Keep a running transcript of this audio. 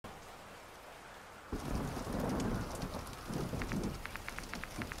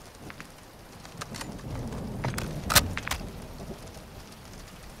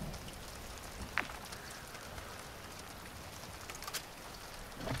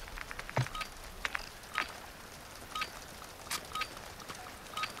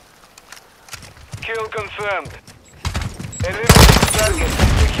confirmed. Eliminate target.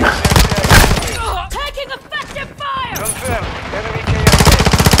 Secure their Taking effective fire! confirmed. Enemy KIA.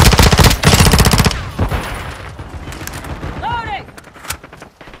 Loading!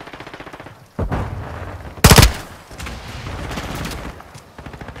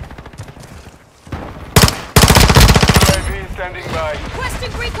 UAV standing by.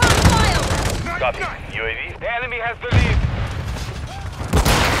 Requesting recon file! Copy. UAV. The enemy has the lead.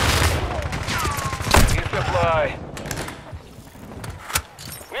 Resupply.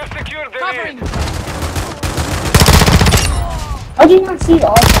 We have secured the Covering! lead. I did not see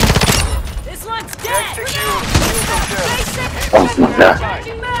all of them. This one's Get dead! secured. Kill confirmed. Basic! Oh my god.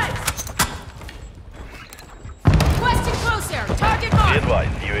 Charging mags! Requesting close air! Target Be marked!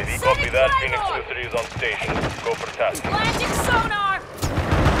 advised. UAV. Copy Setting that. fire Phoenix north. 2-3 is on station. Go for task. Planting sonar!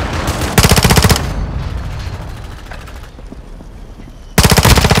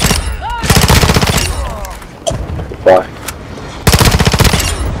 Bye.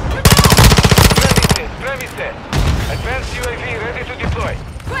 Premises. Advanced UAV ready to deploy.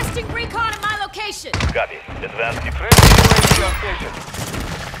 Requesting recon at my location! Copy. Advance the Friendly UAV on station.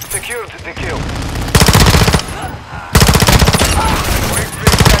 Secured the kill. Quick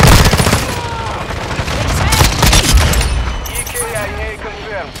EKIA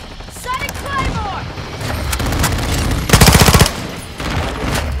confirmed. Setting Claymore!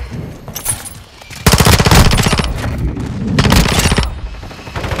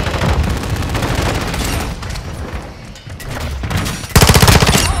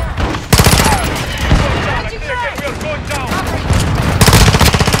 Charging mags! We are going down. Covering!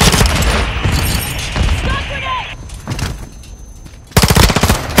 Stun grenade!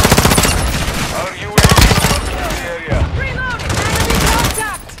 Our UAV is in the area. Reloading! Enemy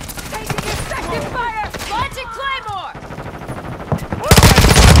contact! Taking effective fire! Launching Claymore!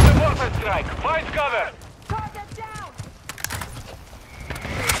 The mortar strike. Find cover. Target down!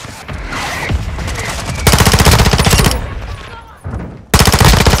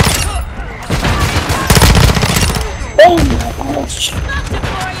 Oh my gosh. Nothing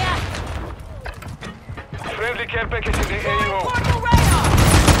for ya! Friendly care package in the AO. Portal radar!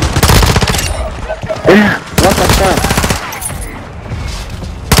 Yeah, what the fuck?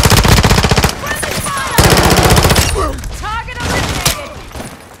 Friendly fire! Target eliminated!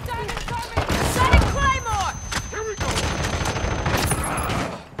 Setting Claymore!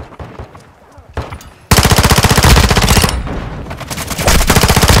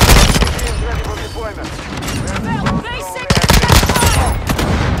 Teams ready for deployment. Basic! Check fire!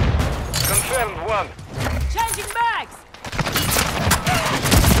 Confirmed one. Changing mags!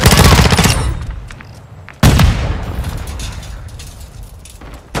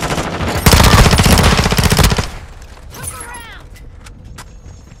 Look around!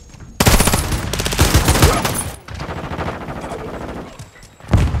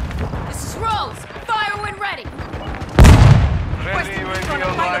 This is Rose! Fire when ready! Friendly UAV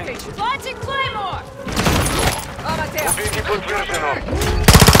online. Launching Claymore! Убейте подтверждено.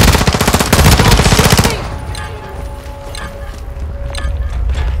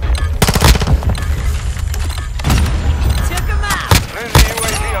 Took him out! Friendly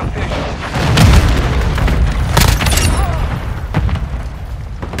UAV on station.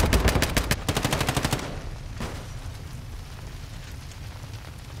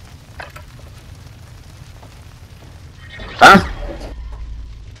 Huh?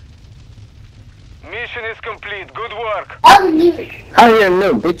 Mission is complete. Good work. How do you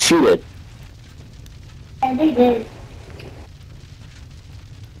know? They cheated. And they did.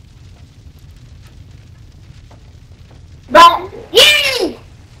 But, yeah!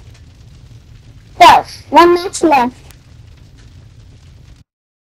 Yes, 1 match left.